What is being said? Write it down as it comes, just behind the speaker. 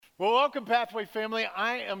Well, welcome, Pathway family.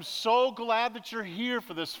 I am so glad that you're here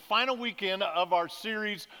for this final weekend of our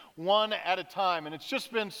series, One at a Time. And it's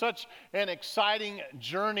just been such an exciting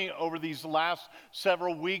journey over these last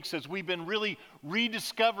several weeks as we've been really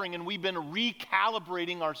rediscovering and we've been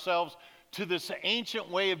recalibrating ourselves to this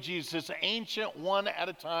ancient way of Jesus, this ancient one at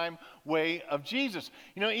a time way of Jesus.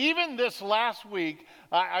 You know, even this last week,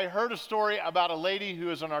 I heard a story about a lady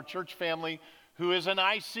who is in our church family who is an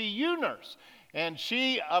ICU nurse. And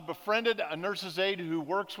she befriended a nurse's aide who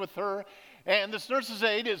works with her. And this nurse's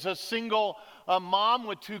aide is a single mom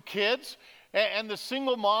with two kids. And the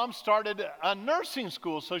single mom started a nursing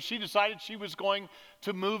school. So she decided she was going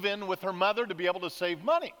to move in with her mother to be able to save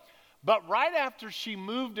money. But right after she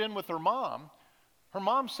moved in with her mom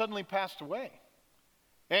suddenly passed away.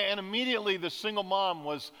 And immediately the single mom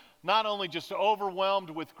was not only just overwhelmed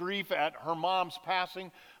with grief at her mom's passing,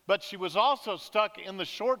 but she was also stuck in the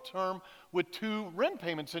short term with 2 rent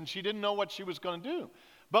payments, and she didn't know what she was going to do.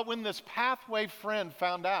 But when this Pathway friend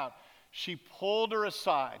found out, she pulled her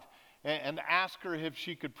aside and asked her if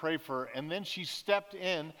she could pray for her, and then she stepped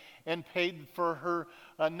in and paid for her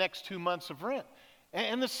next 2 months of rent.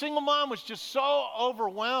 And the single mom was just so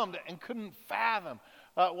overwhelmed and couldn't fathom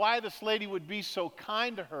why this lady would be so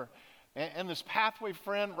kind to her. And this Pathway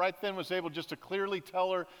friend right then was able just to clearly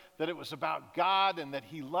tell her that it was about God and that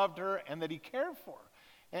he loved her and that he cared for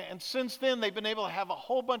her. And since then, they've been able to have a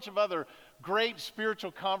whole bunch of other great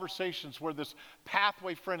spiritual conversations where this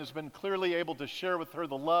Pathway friend has been clearly able to share with her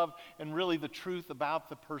the love and really the truth about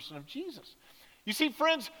the person of Jesus. You see,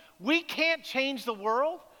 friends, we can't change the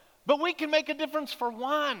world, but we can make a difference for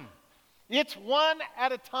one. It's one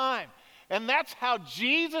at a time. And that's how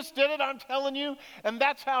Jesus did it, I'm telling you, and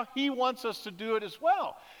that's how he wants us to do it as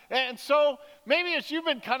well. And so maybe as you've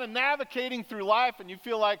been kind of navigating through life and you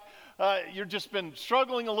feel like you've just been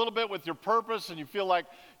struggling a little bit with your purpose and you feel like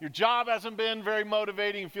your job hasn't been very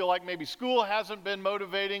motivating, you feel like maybe school hasn't been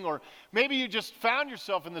motivating, or maybe you just found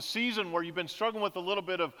yourself in the season where you've been struggling with a little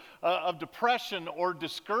bit of depression or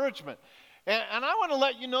discouragement. And I want to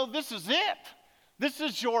let you know this is it. This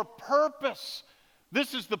is your purpose.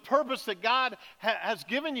 This is the purpose that God has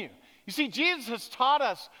given you. You see, Jesus has taught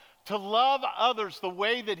us to love others the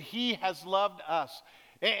way that he has loved us.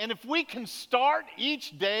 And if we can start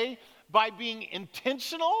each day by being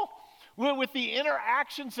intentional with the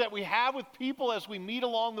interactions that we have with people as we meet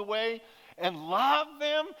along the way and love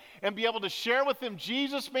them and be able to share with them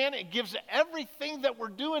Jesus, man, it gives everything that we're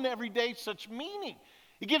doing every day such meaning.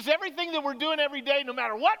 It gives everything that we're doing every day, no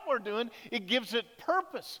matter what we're doing, it gives it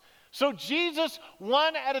purpose. So Jesus'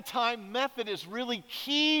 one at a time method is really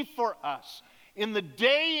key for us in the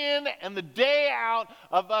day in and the day out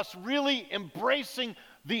of us really embracing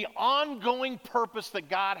the ongoing purpose that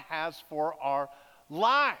God has for our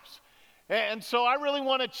lives. And so I really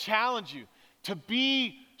want to challenge you to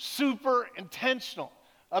be super intentional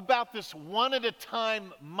about this one at a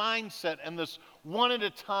time mindset and this one at a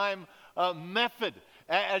time method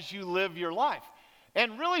as you live your life.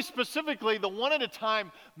 And really specifically, the one at a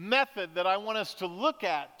time method that I want us to look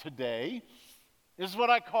at today is what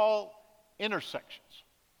I call intersections.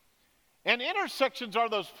 And intersections are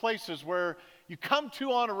those places where you come to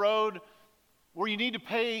on a road where you need to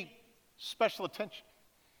pay special attention.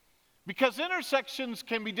 Because intersections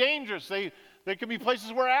can be dangerous. They can be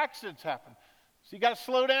places where accidents happen. So you got to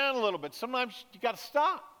slow down a little bit. Sometimes you got to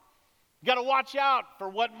stop. You got to watch out for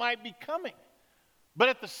what might be coming. But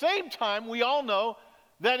at the same time, we all know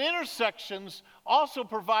that intersections also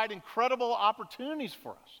provide incredible opportunities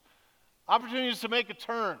for us. Opportunities to make a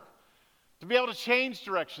turn, to be able to change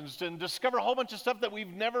directions, and discover a whole bunch of stuff that we've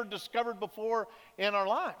never discovered before in our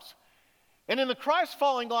lives. And in the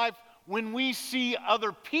Christ-following life, when we see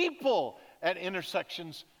other people at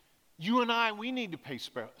intersections, you and I, we need to pay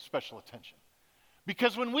special attention.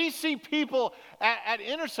 Because when we see people at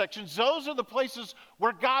intersections, those are the places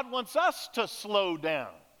where God wants us to slow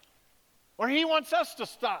down, where he wants us to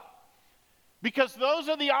stop. Because those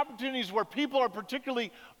are the opportunities where people are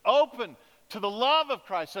particularly open to the love of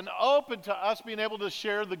Christ and open to us being able to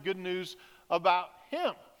share the good news about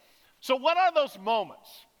him. So what are those moments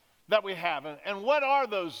that we have, and what are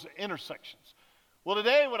those intersections? Well,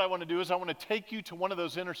 today what I want to do is I want to take you to one of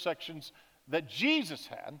those intersections that Jesus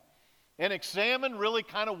had and examine really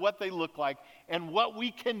kind of what they look like and what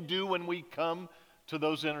we can do when we come to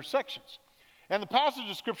those intersections. And the passage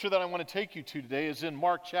of scripture that I want to take you to today is in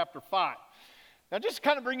Mark chapter 5. Now, just to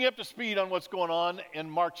kind of bring you up to speed on what's going on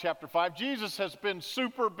in Mark chapter 5, Jesus has been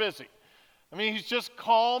super busy. I mean, he's just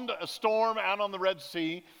calmed a storm out on the Red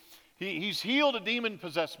Sea. He's healed a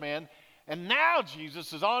demon-possessed man. And now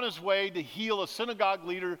Jesus is on his way to heal a synagogue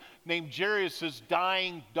leader named Jairus'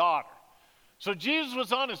 dying daughter. So Jesus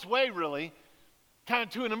was on his way, really, kind of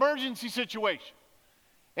to an emergency situation.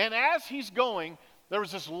 And as he's going, there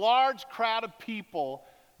was this large crowd of people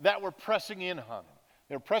that were pressing in on him.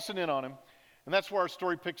 They were pressing in on him, and that's where our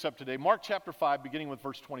story picks up today. Mark chapter 5, beginning with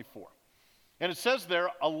verse 24. And it says there,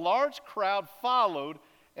 a large crowd followed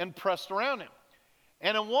and pressed around him.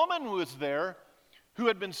 And a woman was there who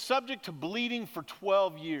had been subject to bleeding for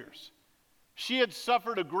 12 years. She had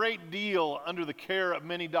suffered a great deal under the care of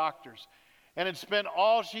many doctors and had spent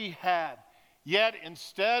all she had. Yet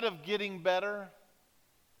instead of getting better,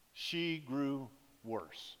 she grew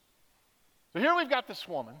worse. So here we've got this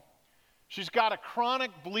woman. She's got a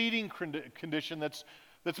chronic bleeding condition that's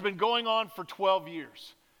been going on for 12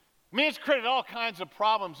 years. I mean, it's created all kinds of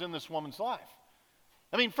problems in this woman's life.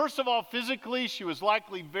 I mean, first of all, physically, she was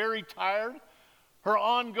likely very tired. Her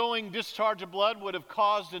ongoing discharge of blood would have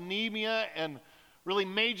caused anemia and really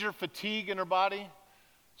major fatigue in her body.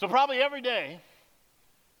 So probably every day,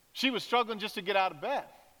 she was struggling just to get out of bed.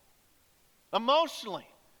 Emotionally,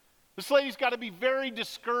 this lady's got to be very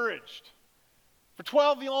discouraged. For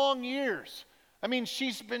 12 long years, I mean,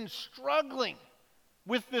 she's been struggling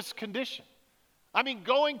with this condition. I mean,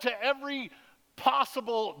 going to every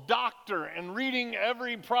possible doctor and reading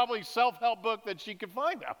every probably self-help book that she could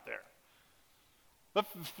find out there. But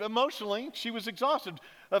emotionally, she was exhausted.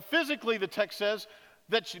 Physically, the text says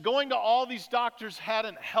that going to all these doctors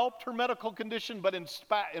hadn't helped her medical condition, but in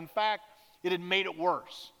fact, it had made it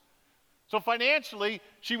worse. So financially,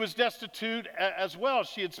 she was destitute as well.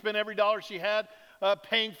 She had spent every dollar she had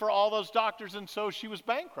paying for all those doctors, and so she was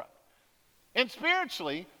bankrupt. And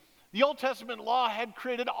spiritually, the Old Testament law had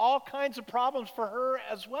created all kinds of problems for her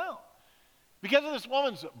as well. Because of this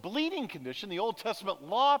woman's bleeding condition, the Old Testament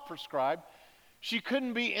law prescribed she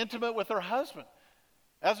couldn't be intimate with her husband.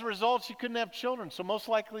 As a result, she couldn't have children, so most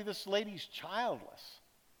likely this lady's childless.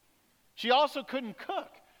 She also couldn't cook.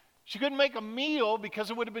 She couldn't make a meal because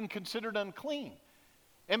it would have been considered unclean.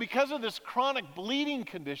 And because of this chronic bleeding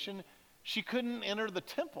condition, she couldn't enter the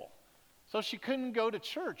temple. So she couldn't go to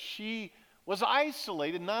church. She was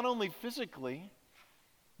isolated, not only physically,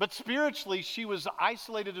 but spiritually, she was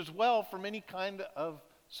isolated as well from any kind of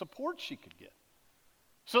support she could get.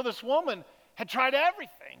 So this woman had tried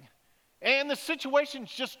everything, and the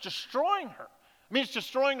situation's just destroying her. I mean, it's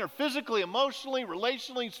destroying her physically, emotionally,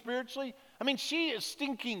 relationally, spiritually. I mean, she is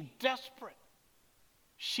stinking desperate.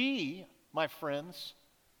 She, my friends,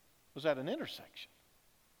 was at an intersection.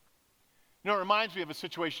 You know, it reminds me of a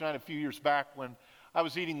situation I had a few years back when I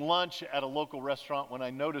was eating lunch at a local restaurant when I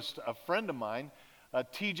noticed a friend of mine,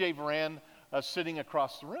 TJ Varan, sitting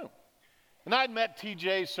across the room. And I'd met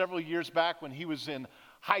TJ several years back when he was in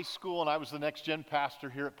high school and I was the next gen pastor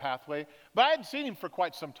here at Pathway, but I hadn't seen him for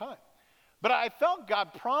quite some time. But I felt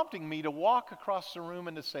God prompting me to walk across the room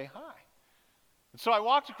and to say hi. And so I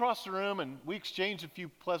walked across the room and we exchanged a few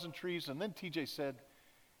pleasantries, and then TJ said,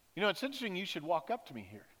 "You know, it's interesting you should walk up to me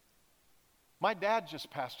here. My dad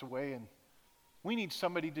just passed away and we need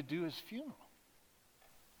somebody to do his funeral."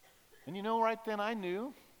 And you know, right then I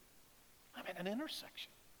knew I'm at an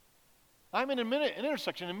intersection. I'm in an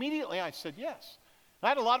intersection. Immediately I said yes. I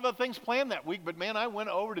had a lot of other things planned that week, but man, I went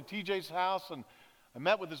over to TJ's house and I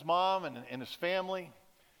met with his mom and his family.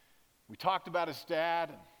 We talked about his dad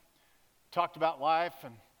and talked about life,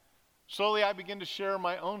 and slowly I began to share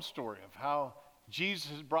my own story of how Jesus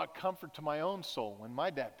has brought comfort to my own soul when my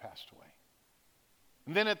dad passed away.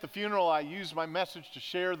 And then at the funeral, I used my message to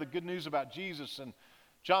share the good news about Jesus in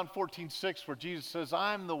John 14:6, where Jesus says,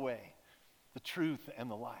 "I'm the way, the truth, and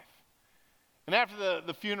the life." And after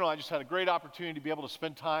the funeral, I just had a great opportunity to be able to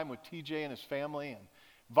spend time with TJ and his family and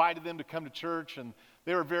invited them to come to church, and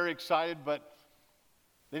they were very excited, but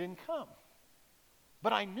they didn't come.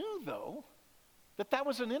 But I knew, though, that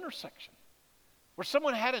was an intersection where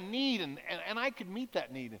someone had a need and I could meet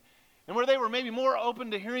that need, and where they were maybe more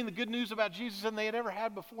open to hearing the good news about Jesus than they had ever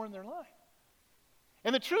had before in their life.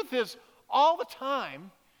 And the truth is, all the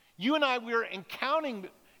time, you and I, we're encountering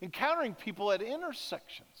people at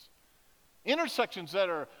intersections. Intersections that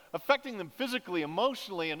are affecting them physically,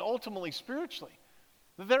 emotionally, and ultimately spiritually.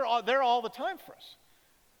 They're all the time for us.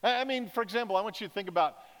 I mean, for example, I want you to think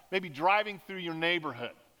about maybe driving through your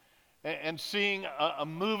neighborhood and seeing a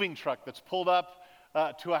moving truck that's pulled up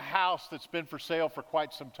to a house that's been for sale for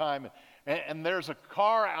quite some time. And there's a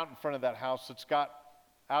car out in front of that house that's got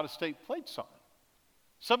out-of-state plates on it.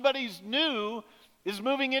 Somebody's new is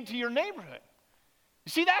moving into your neighborhood. You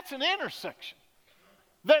see, that's an intersection.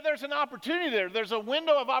 There's an opportunity there. There's a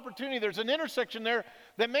window of opportunity. There's an intersection there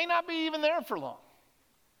that may not be even there for long.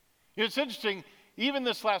 It's interesting, even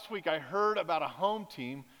this last week, I heard about a home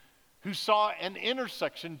team who saw an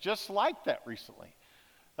intersection just like that recently.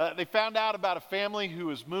 They found out about a family who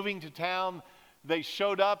was moving to town. They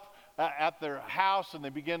showed up at their house and they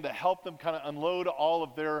began to help them kind of unload all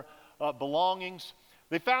of their belongings.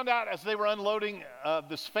 They found out as they were unloading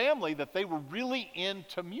this family that they were really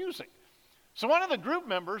into music. So one of the group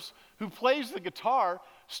members who plays the guitar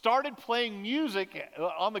started playing music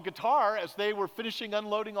on the guitar as they were finishing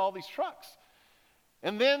unloading all these trucks.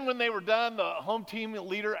 And then when they were done, the home team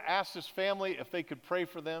leader asked his family if they could pray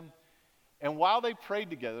for them. And while they prayed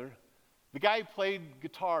together, the guy who played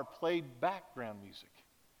guitar played background music.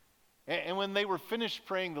 And when they were finished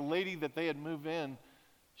praying, the lady that they had moved in,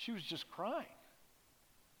 she was just crying.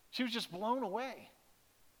 She was just blown away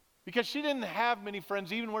because she didn't have many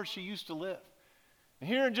friends even where she used to live. And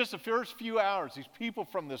here in just the first few hours, these people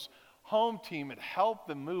from this home team had helped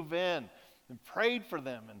them move in and prayed for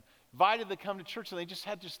them and invited them to come to church, and they just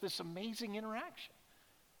had just this amazing interaction.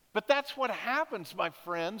 But that's what happens, my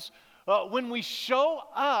friends, when we show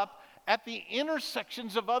up at the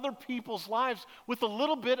intersections of other people's lives with a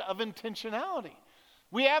little bit of intentionality.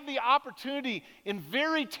 We have the opportunity in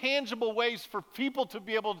very tangible ways for people to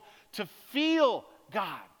be able to feel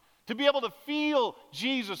God, to be able to feel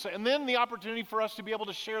Jesus, and then the opportunity for us to be able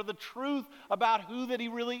to share the truth about who that He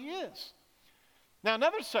really is. Now,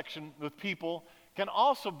 another section with people can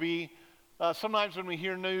also be sometimes when we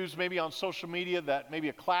hear news, maybe on social media, that maybe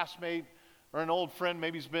a classmate or an old friend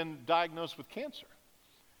maybe has been diagnosed with cancer.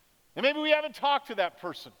 And maybe we haven't talked to that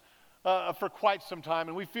person for quite some time,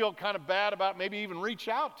 and we feel kind of bad about maybe even reach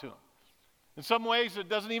out to them. In some ways, it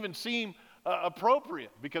doesn't even seem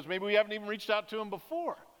appropriate because maybe we haven't even reached out to them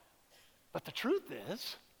before. But the truth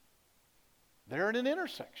is, they're at an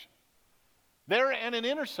intersection. They're at an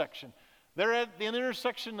intersection. They're at the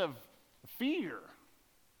intersection of fear.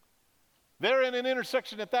 They're at an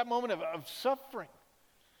intersection at that moment of suffering.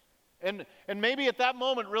 And maybe at that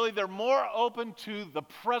moment, really, they're more open to the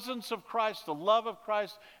presence of Christ, the love of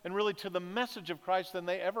Christ, and really to the message of Christ than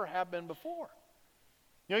they ever have been before.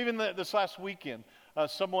 You know, even this last weekend,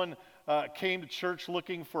 someone came to church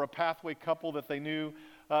looking for a pathway couple that they knew.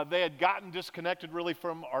 They had gotten disconnected really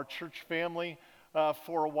from our church family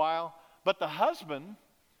for a while. But the husband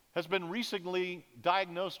has been recently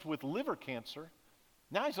diagnosed with liver cancer.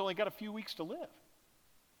 Now he's only got a few weeks to live.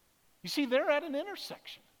 You see, they're at an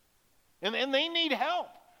intersection. And they need help.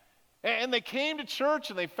 And they came to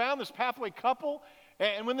church and they found this pathway couple.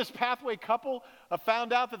 And when this pathway couple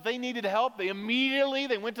found out that they needed help, they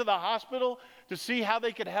went to the hospital to see how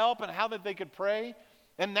they could help and how that they could pray.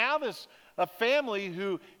 And now this family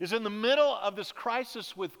who is in the middle of this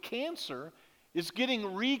crisis with cancer is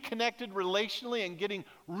getting reconnected relationally and getting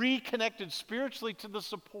reconnected spiritually to the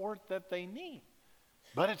support that they need.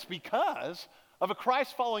 But it's because of a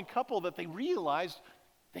Christ-following couple that they realized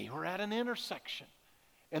they were at an intersection.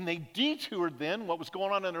 And they detoured then what was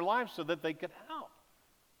going on in their lives so that they could help.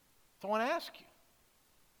 So I want to ask you,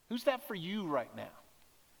 who's that for you right now?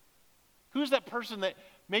 Who's that person that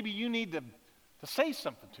maybe you need to say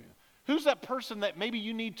something to? Who's that person that maybe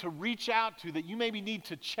you need to reach out to, that you maybe need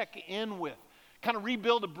to check in with? Kind of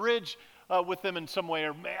rebuild a bridge with them in some way,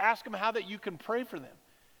 or ask them how that you can pray for them.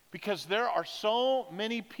 Because there are so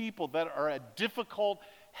many people that are at difficult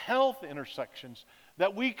health intersections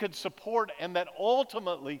that we could support, and that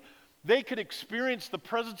ultimately they could experience the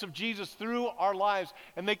presence of Jesus through our lives,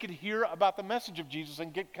 and they could hear about the message of Jesus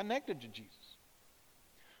and get connected to Jesus.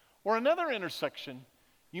 Or another intersection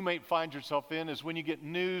you might find yourself in is when you get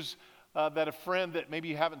news that a friend that maybe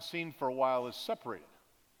you haven't seen for a while is separated.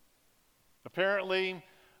 Apparently,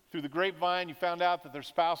 through the grapevine, you found out that their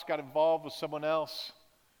spouse got involved with someone else,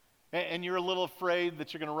 and you're a little afraid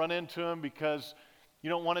that you're going to run into them because you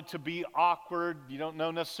don't want it to be awkward. You don't know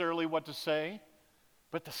necessarily what to say.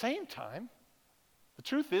 But at the same time, the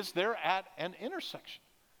truth is they're at an intersection.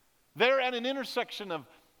 They're at an intersection of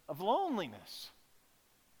loneliness.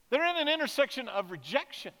 They're at an intersection of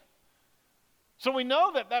rejection. So we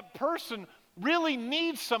know that that person really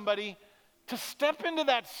needs somebody to step into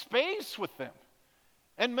that space with them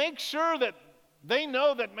and make sure that they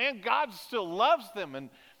know that, man, God still loves them, and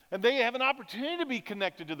they have an opportunity to be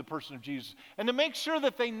connected to the person of Jesus, and to make sure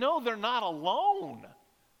that they know they're not alone.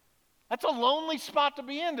 That's a lonely spot to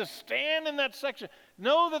be in, to stand in that section.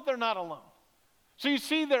 Know that they're not alone. So you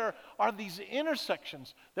see, there are these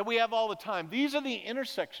intersections that we have all the time. These are the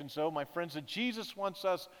intersections, though, my friends, that Jesus wants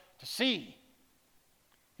us to see.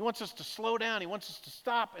 He wants us to slow down. He wants us to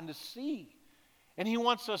stop and to see. And He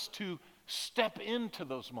wants us to step into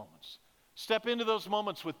those moments. Step into those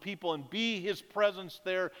moments with people and be his presence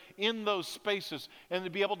there in those spaces, and to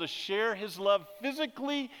be able to share his love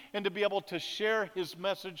physically and to be able to share his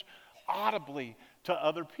message audibly to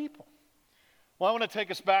other people. Well, I want to take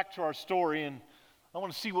us back to our story, and I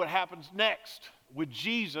want to see what happens next with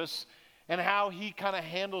Jesus and how he kind of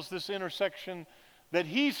handles this intersection that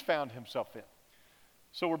he's found himself in.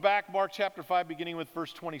 So we're back, Mark chapter 5, beginning with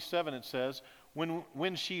verse 27. It says,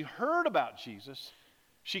 when she heard about Jesus,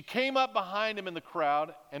 she came up behind him in the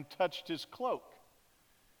crowd and touched his cloak,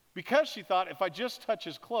 because she thought, if I just touch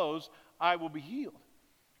his clothes, I will be healed.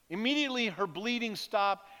 Immediately her bleeding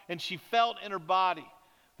stopped, and she felt in her body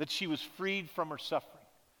that she was freed from her suffering.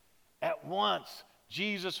 At once,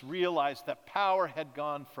 Jesus realized that power had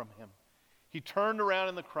gone from him. He turned around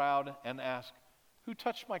in the crowd and asked, "Who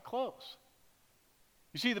touched my clothes?"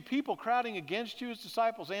 You see, the people crowding against you, his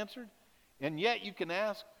disciples answered, and yet you can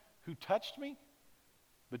ask, "Who touched me?"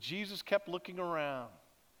 But Jesus kept looking around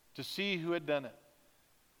to see who had done it.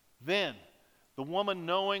 Then the woman,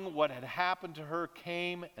 knowing what had happened to her,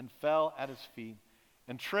 came and fell at his feet,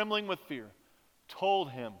 and trembling with fear,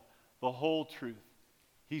 told him the whole truth.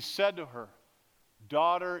 He said to her,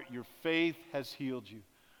 "Daughter, your faith has healed you.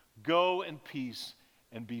 Go in peace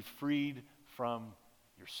and be freed from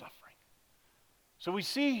your suffering." So we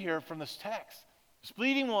see here from this text, this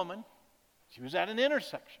bleeding woman, she was at an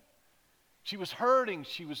intersection. She was hurting,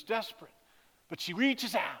 she was desperate, but she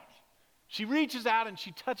reaches out. She reaches out and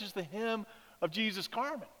she touches the hem of Jesus'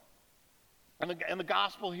 garment. And the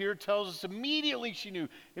gospel here tells us immediately she knew,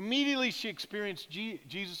 immediately she experienced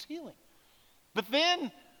Jesus' healing. But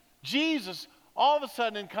then Jesus, all of a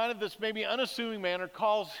sudden, in kind of this maybe unassuming manner,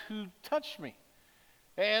 calls, "Who touched me?"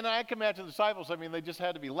 And I can imagine the disciples, they just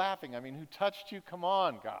had to be laughing. Who touched you? Come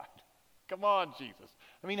on, God. Come on, Jesus.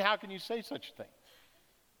 How can you say such a thing?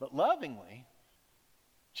 But lovingly,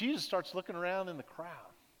 Jesus starts looking around in the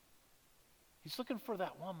crowd. He's looking for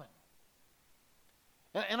that woman.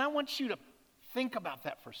 And I want you to think about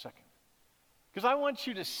that for a second, because I want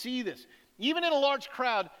you to see this. Even in a large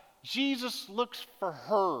crowd, Jesus looks for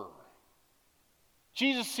her.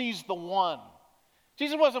 Jesus sees the one.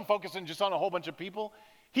 Jesus wasn't focusing just on a whole bunch of people.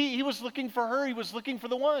 He was looking for her. He was looking for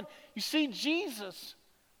the one. You see, Jesus,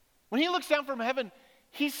 when he looks down from heaven,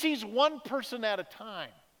 he sees one person at a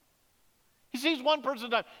time. He sees one person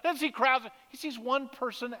at a time. He doesn't see crowds. He sees one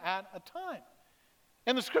person at a time.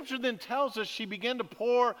 And the scripture then tells us she began to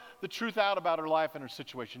pour the truth out about her life and her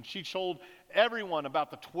situation. She told everyone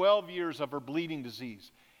about the 12 years of her bleeding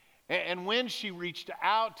disease. And when she reached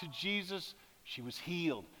out to Jesus, she was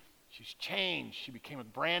healed. She's changed. She became a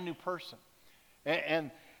brand new person.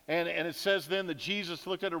 And it says then that Jesus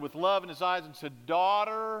looked at her with love in his eyes and said,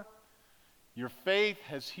 "Daughter, your faith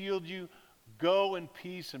has healed you. Go in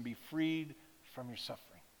peace and be freed from your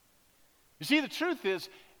suffering." You see, the truth is,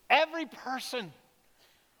 every person,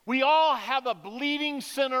 we all have a bleeding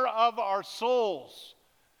center of our souls.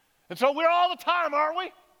 And so we're all the time, aren't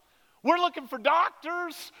we? We're looking for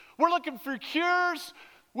doctors. We're looking for cures.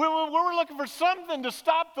 We're looking for something to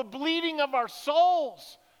stop the bleeding of our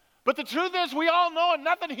souls. But the truth is, we all know it,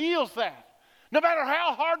 nothing heals that. No matter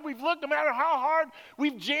how hard we've looked, no matter how hard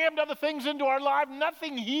we've jammed other things into our life,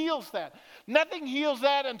 nothing heals that. Nothing heals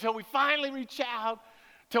that until we finally reach out,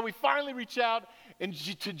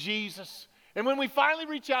 to Jesus. And when we finally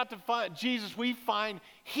reach out to Jesus, we find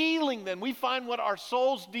healing then. We find what our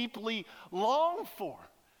souls deeply long for.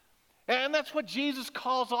 And that's what Jesus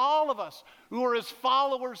calls all of us who are his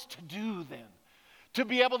followers to do then. To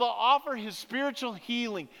be able to offer his spiritual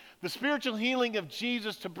healing, the spiritual healing of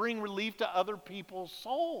Jesus, to bring relief to other people's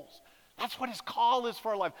souls. That's what his call is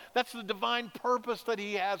for our life. That's the divine purpose that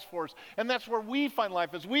he has for us. And that's where we find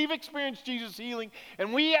life. As we've experienced Jesus' healing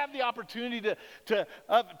and we have the opportunity to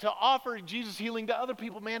offer Jesus' healing to other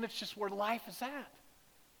people, man, it's just where life is at.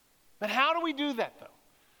 But how do we do that, though?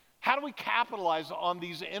 How do we capitalize on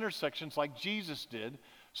these intersections like Jesus did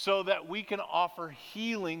so that we can offer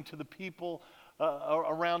healing to the people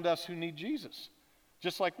around us who need Jesus,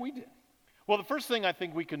 just like we did? Well, the first thing I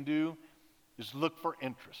think we can do is look for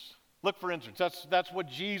interest. Look for interest. That's what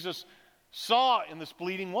Jesus saw in this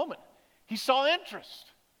bleeding woman. He saw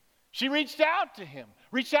interest. She reached out to him,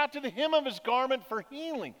 reached out to the hem of his garment for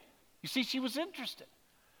healing. You see, she was interested.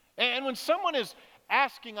 And when someone is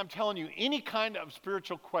asking, I'm telling you, any kind of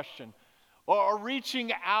spiritual question, or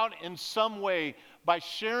reaching out in some way by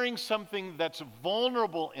sharing something that's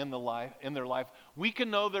vulnerable in their life, we can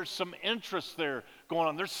know there's some interest there going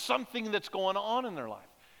on. There's something that's going on in their life.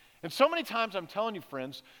 And so many times, I'm telling you,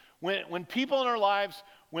 friends, when people in our lives,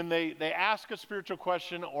 when they ask a spiritual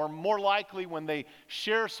question, or more likely when they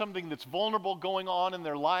share something that's vulnerable going on in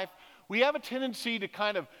their life, we have a tendency to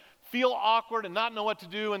kind of feel awkward and not know what to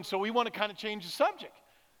do, and so we want to kind of change the subject.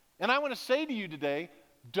 And I want to say to you today,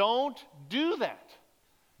 don't do that.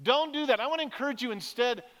 Don't do that. I want to encourage you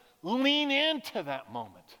instead, lean into that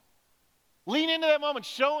moment. Lean into that moment.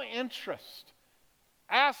 Show interest.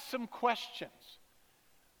 Ask some questions.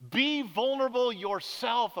 Be vulnerable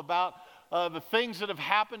yourself about the things that have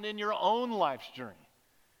happened in your own life's journey.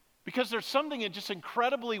 Because there's something just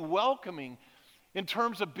incredibly welcoming in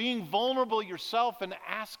terms of being vulnerable yourself and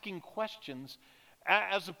asking questions,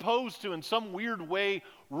 as opposed to in some weird way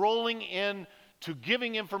rolling in to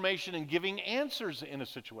giving information and giving answers in a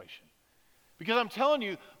situation. Because I'm telling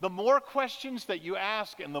you, the more questions that you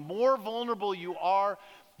ask and the more vulnerable you are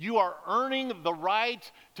earning the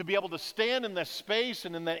right to be able to stand in that space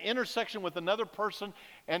and in that intersection with another person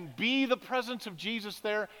and be the presence of Jesus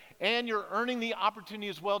there, and you're earning the opportunity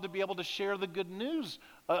as well to be able to share the good news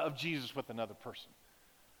of Jesus with another person.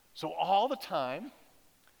 So all the time,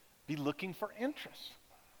 be looking for interest.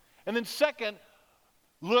 And then second,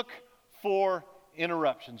 look for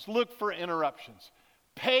interruptions. Look for interruptions.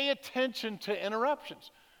 Pay attention to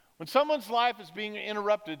interruptions. When someone's life is being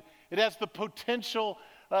interrupted, it has the potential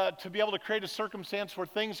to be able to create a circumstance where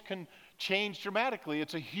things can change dramatically.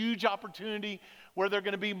 It's a huge opportunity where they're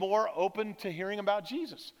going to be more open to hearing about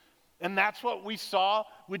Jesus. And that's what we saw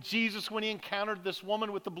with Jesus when he encountered this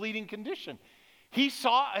woman with the bleeding condition. He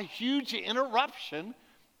saw a huge interruption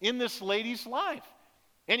in this lady's life.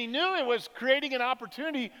 And he knew it was creating an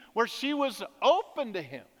opportunity where she was open to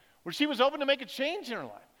him, where she was open to make a change in her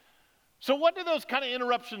life. So what do those kind of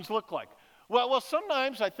interruptions look like? Well,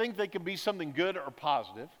 sometimes I think they can be something good or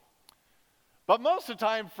positive. But most of the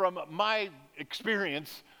time, from my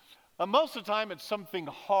experience, most of the time it's something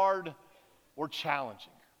hard or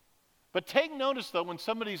challenging. But take notice, though, when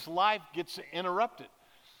somebody's life gets interrupted.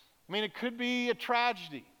 I mean, it could be a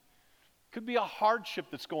tragedy. It could be a hardship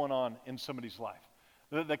that's going on in somebody's life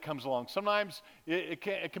that comes along. Sometimes it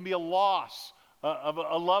can be a loss of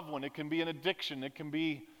a loved one. It can be an addiction. It can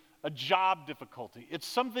be a job difficulty. It's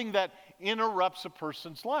something that interrupts a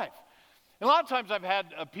person's life. And a lot of times I've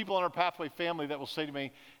had people in our Pathway family that will say to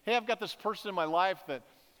me, hey, I've got this person in my life that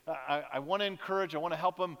I want to encourage. I want to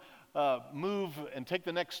help them move and take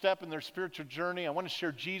the next step in their spiritual journey. I want to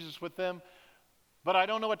share Jesus with them, but I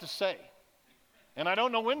don't know what to say. And I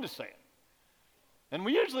don't know when to say it. And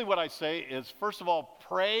usually what I say is, first of all,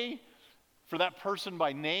 pray for that person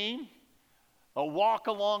by name. Walk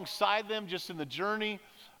alongside them just in the journey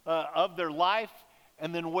of their life,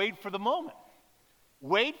 and then wait for the moment.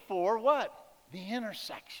 Wait for what? The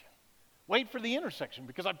intersection. Wait for the intersection,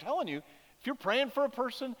 because I'm telling you, if you're praying for a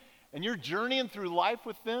person and you're journeying through life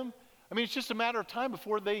with them, I mean, it's just a matter of time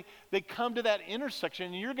before they come to that intersection,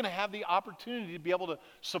 and you're going to have the opportunity to be able to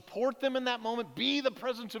support them in that moment, be the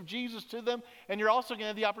presence of Jesus to them, and you're also going to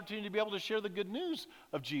have the opportunity to be able to share the good news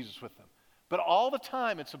of Jesus with them. But all the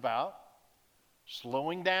time, it's about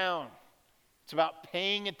slowing down. It's about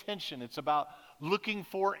paying attention. It's about looking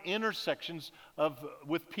for intersections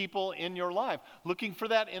with people in your life, looking for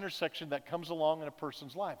that intersection that comes along in a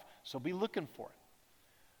person's life. So be looking for it.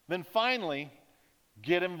 Then finally,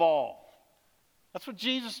 get involved. That's what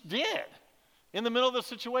Jesus did in the middle of the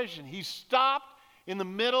situation. He stopped in the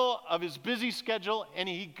middle of his busy schedule and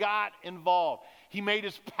he got involved. He made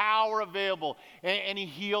his power available and he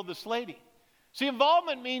healed this lady. See,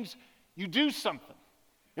 involvement means you do something.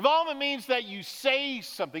 Involvement means that you say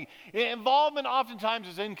something. Involvement oftentimes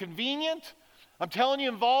is inconvenient. I'm telling you,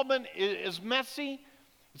 involvement is messy.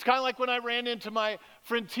 It's kind of like when I ran into my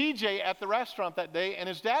friend TJ at the restaurant that day and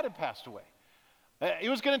his dad had passed away. It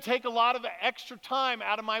was going to take a lot of extra time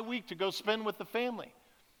out of my week to go spend with the family.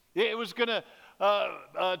 It was going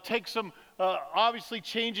to take some, obviously,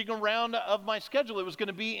 changing around of my schedule. It was going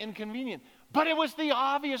to be inconvenient. But it was the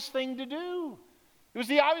obvious thing to do. It was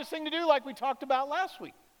the obvious thing to do, like we talked about last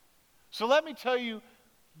week. So let me tell you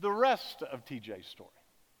the rest of TJ's story.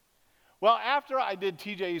 Well, after I did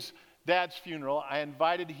TJ's dad's funeral, I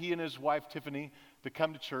invited he and his wife, Tiffany, to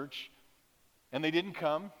come to church. And they didn't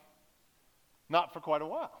come, not for quite a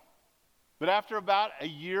while. But after about a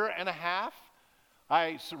year and a half,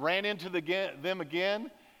 I ran into them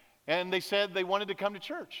again, and they said they wanted to come to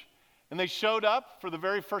church. And they showed up for the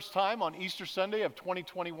very first time on Easter Sunday of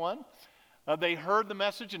 2021. They heard the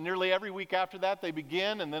message, and nearly every week after that they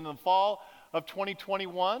began. And then in the fall of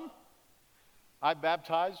 2021, I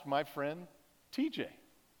baptized my friend TJ. Isn't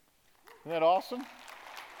that awesome?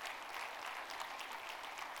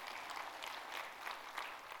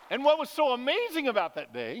 And what was so amazing about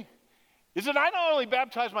that day is that I not only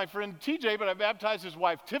baptized my friend TJ, but I baptized his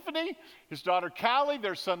wife Tiffany, his daughter Callie,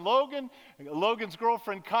 their son Logan, Logan's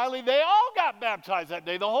girlfriend Kylie. They all got baptized that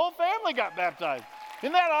day. The whole family got baptized.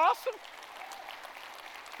 Isn't that awesome?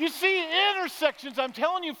 You see, intersections, I'm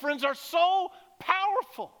telling you, friends, are so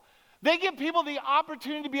powerful. They give people the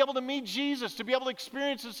opportunity to be able to meet Jesus, to be able to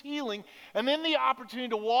experience his healing, and then the opportunity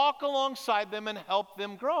to walk alongside them and help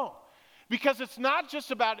them grow. Because it's not just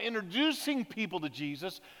about introducing people to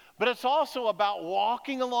Jesus, but it's also about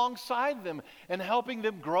walking alongside them and helping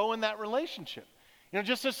them grow in that relationship. You know,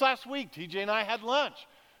 just this last week, TJ and I had lunch.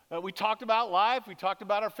 We talked about life, we talked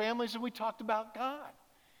about our families, and we talked about God.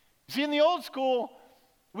 See, in the old school,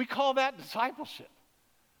 we call that discipleship.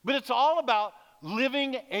 But it's all about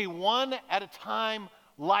living a one-at-a-time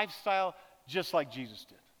lifestyle just like Jesus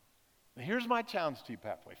did. Now, here's my challenge to you,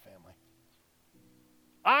 Pathway family.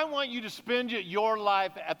 I want you to spend your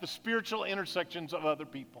life at the spiritual intersections of other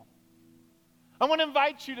people. I want to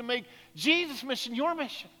invite you to make Jesus' mission your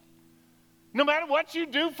mission. No matter what you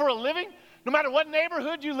do for a living, no matter what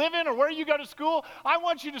neighborhood you live in or where you go to school, I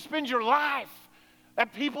want you to spend your life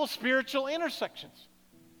at people's spiritual intersections.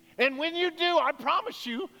 And when you do, I promise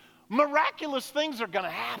you, miraculous things are going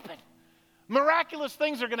to happen. Miraculous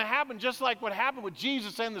things are going to happen just like what happened with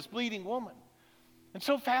Jesus and this bleeding woman. And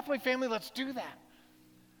so, Pathway family, let's do that.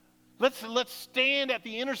 Let's stand at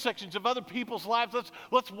the intersections of other people's lives.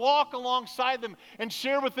 Let's walk alongside them and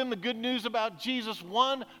share with them the good news about Jesus,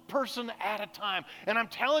 one person at a time. And I'm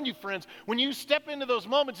telling you, friends, when you step into those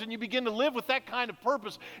moments and you begin to live with that kind of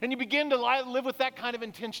purpose and you begin to live with that kind of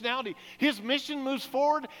intentionality, his mission moves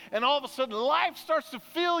forward, and all of a sudden life starts to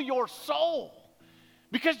fill your soul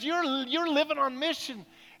because you're living on mission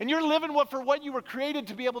and you're living for what you were created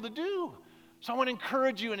to be able to do. So I want to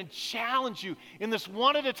encourage you and challenge you in this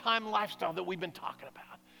one-at-a-time lifestyle that we've been talking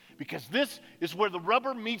about. Because this is where the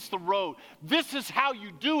rubber meets the road. This is how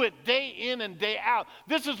you do it day in and day out.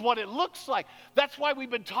 This is what it looks like. That's why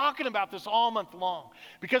we've been talking about this all month long.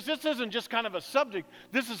 Because this isn't just kind of a subject.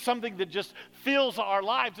 This is something that just fills our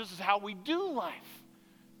lives. This is how we do life.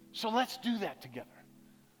 So let's do that together.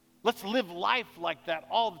 Let's live life like that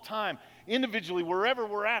all the time, individually, wherever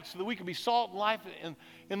we're at, so that we can be salt and life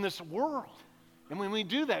in this world. And when we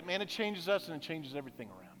do that, man, it changes us and it changes everything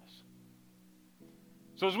around us.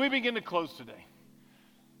 So as we begin to close today,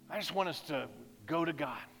 I just want us to go to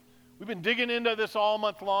God. We've been digging into this all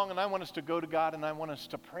month long, and I want us to go to God, and I want us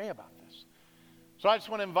to pray about this. So I just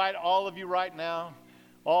want to invite all of you right now,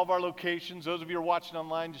 all of our locations, those of you who are watching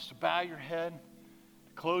online, just to bow your head,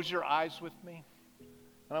 to close your eyes with me,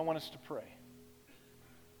 and I want us to pray.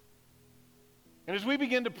 And as we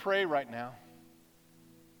begin to pray right now,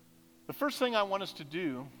 the first thing I want us to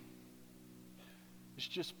do is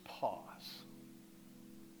just pause.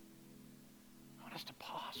 I want us to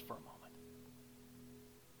pause for a moment.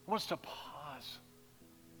 I want us to pause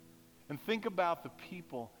and think about the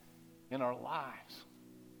people in our lives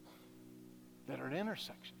that are at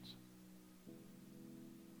intersections.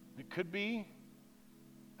 It could be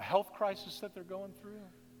a health crisis that they're going through.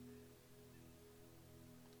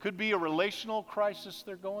 It could be a relational crisis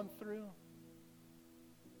they're going through.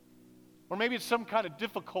 Or maybe it's some kind of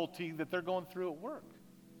difficulty that they're going through at work.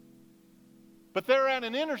 But they're at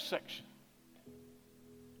an intersection.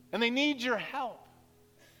 And they need your help.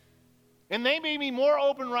 And they may be more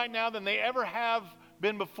open right now than they ever have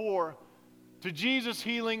been before to Jesus'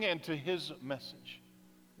 healing and to his message.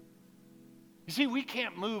 You see, we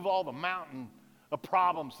can't move all the mountain of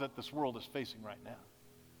problems that this world is facing right now.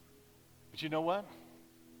 But you know what?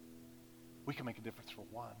 We can make a difference for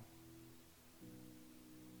one.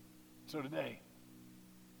 So today,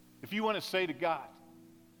 if you want to say to God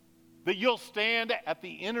that you'll stand at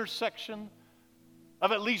the intersection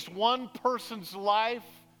of at least one person's life,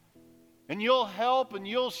 and you'll help and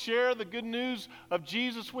you'll share the good news of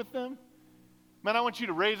Jesus with them, man, I want you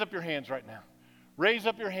to raise up your hands right now. Raise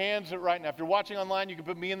up your hands right now. If you're watching online, you can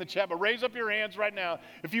put me in the chat, but raise up your hands right now.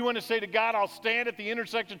 If you want to say to God, I'll stand at the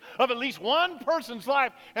intersection of at least one person's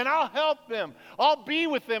life, and I'll help them. I'll be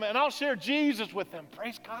with them, and I'll share Jesus with them.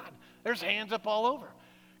 Praise God. There's hands up all over.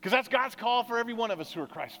 Because that's God's call for every one of us who are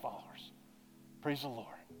Christ followers. Praise the Lord.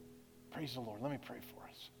 Praise the Lord. Let me pray for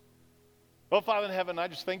us. Oh, Father in heaven, I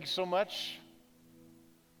just thank you so much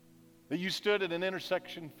that you stood at an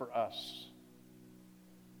intersection for us.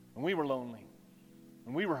 And we were lonely.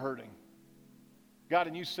 And we were hurting. God,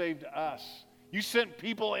 and you saved us. You sent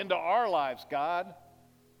people into our lives, God,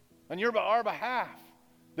 on our behalf,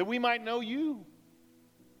 that we might know you.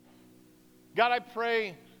 God, I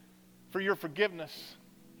pray for your forgiveness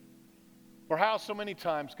for how so many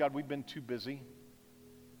times, God, we've been too busy.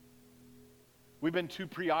 We've been too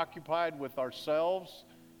preoccupied with ourselves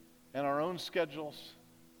and our own schedules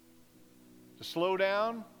to slow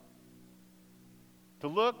down, to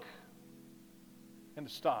look, and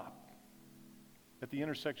to stop at the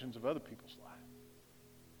intersections of other people's lives,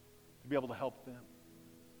 to be able to help them.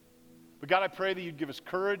 But God, I pray that you'd give us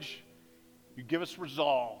courage, you'd give us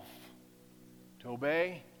resolve to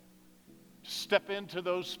obey, to step into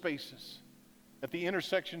those spaces at the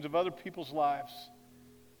intersections of other people's lives,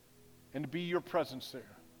 and to be your presence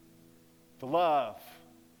there, to love,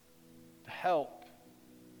 to help,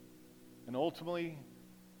 and ultimately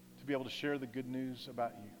to be able to share the good news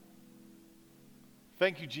about you.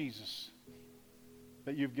 Thank you, Jesus,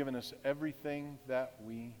 that you've given us everything that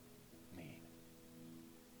we need.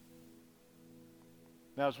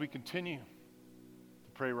 Now, as we continue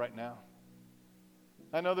to pray right now,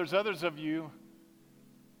 I know there's others of you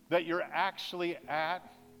that you're actually at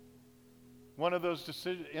one of those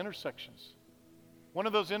intersections. One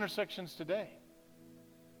of those intersections today.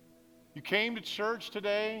 You came to church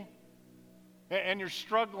today and you're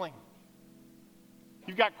struggling.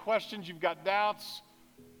 You've got questions, you've got doubts.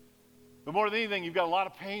 But more than anything, you've got a lot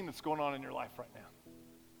of pain that's going on in your life right now.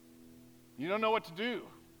 You don't know what to do.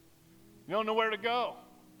 You don't know where to go.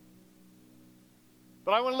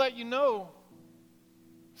 But I want to let you know,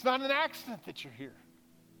 it's not an accident that you're here.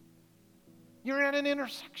 You're at an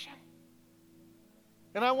intersection.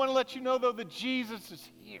 And I want to let you know, though, that Jesus is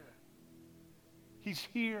here. He's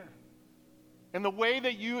here. And the way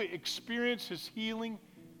that you experience his healing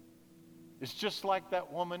is just like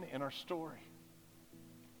that woman in our story.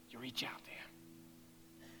 You reach out to him.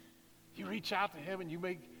 You reach out to him and you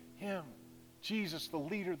make him, Jesus, the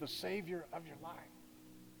leader, the Savior of your life.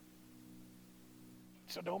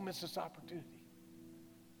 So don't miss this opportunity.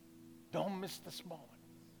 Don't miss this moment.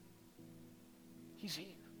 He's here.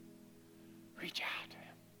 Reach out to him.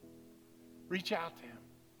 Reach out to him.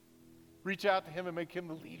 Reach out to him and make him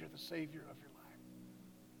the leader, the Savior of your life.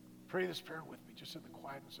 Pray this prayer with me, just in the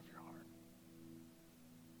quietness of your heart.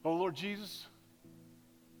 Oh, Lord Jesus,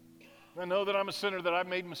 I know that I'm a sinner, that I've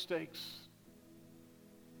made mistakes.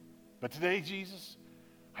 But today, Jesus,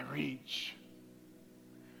 I reach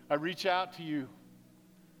out to you.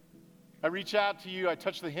 I reach out to you. I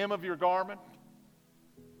touch the hem of your garment.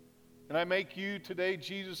 And I make you today,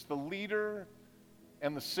 Jesus, the leader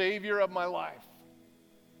and the Savior of my life.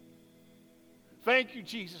 Thank you,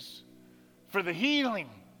 Jesus, for the healing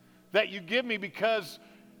that you give me because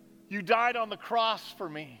you died on the cross for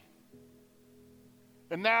me.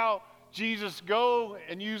 And now, Jesus, go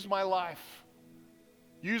and use my life.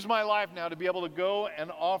 Use my life now to be able to go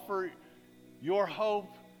and offer your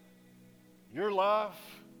hope, your love,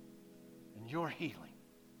 and your healing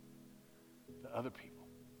to other people.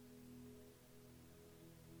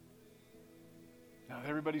 Now,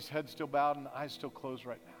 everybody's head still bowed and eyes still closed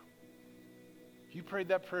right now. If you prayed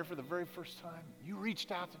that prayer for the very first time, you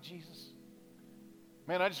reached out to Jesus.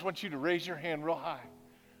 Man, I just want you to raise your hand real high.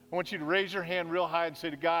 I want you to raise your hand real high and say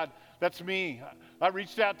to God, that's me. I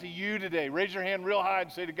reached out to you today. Raise your hand real high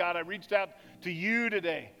and say to God, I reached out to you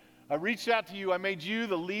today. I reached out to you. I made you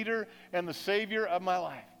the leader and the Savior of my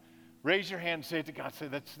life. Raise your hand and say it to God. Say,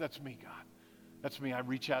 that's me, God. That's me. I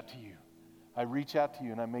reach out to you. I reach out to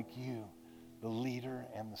you and I make you the leader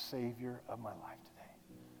and the Savior of my life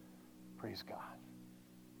today. Praise God.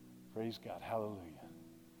 Praise God. Hallelujah.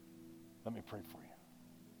 Let me pray for you.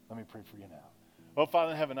 Let me pray for you now. Oh,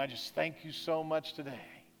 Father in heaven, I just thank you so much today.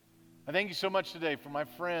 I thank you so much today for my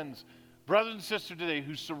friends, brothers and sisters today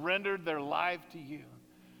who surrendered their life to you.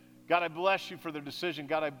 God, I bless you for their decision.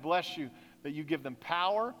 God, I bless you that you give them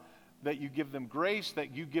power, that you give them grace,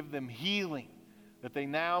 that you give them healing, that they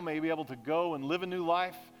now may be able to go and live a new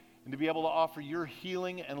life and to be able to offer your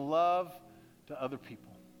healing and love to other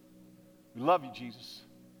people. We love you, Jesus.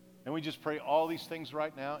 And we just pray all these things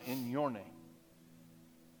right now in your name.